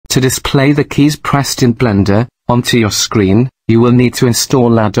To display the keys pressed in Blender onto your screen, you will need to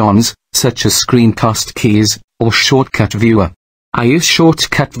install add-ons, such as Screencast Keys, or Shortcut Viewer. I use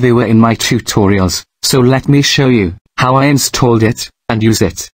Shortcut Viewer in my tutorials, so let me show you how I installed it, and use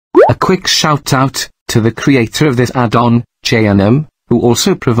it. A quick shout out to the creator of this add-on, JNM, who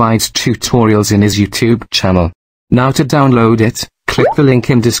also provides tutorials in his YouTube channel. Now to download it, click the link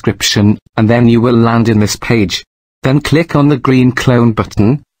in description, and then you will land in this page. Then click on the green clone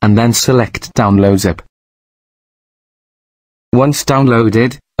button, and then select Download Zip. Once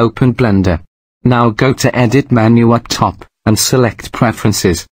downloaded, open Blender. Now go to Edit menu up top, and select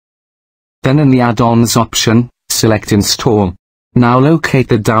Preferences. Then in the Add-ons option, select Install. Now locate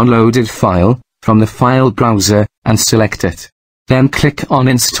the downloaded file from the file browser, and select it. Then click on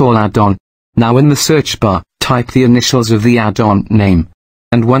Install Add-on. Now in the search bar, type the initials of the add-on name.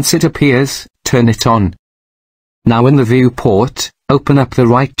 And once it appears, turn it on. Now in the viewport, open up the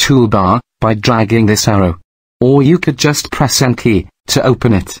right toolbar by dragging this arrow. Or you could just press N key to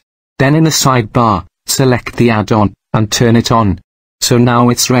open it. Then in the sidebar, select the add-on and turn it on. So now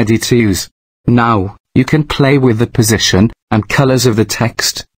it's ready to use. Now, you can play with the position and colors of the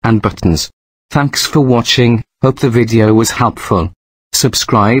text and buttons. Thanks for watching, hope the video was helpful.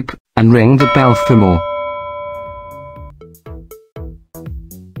 Subscribe and ring the bell for more.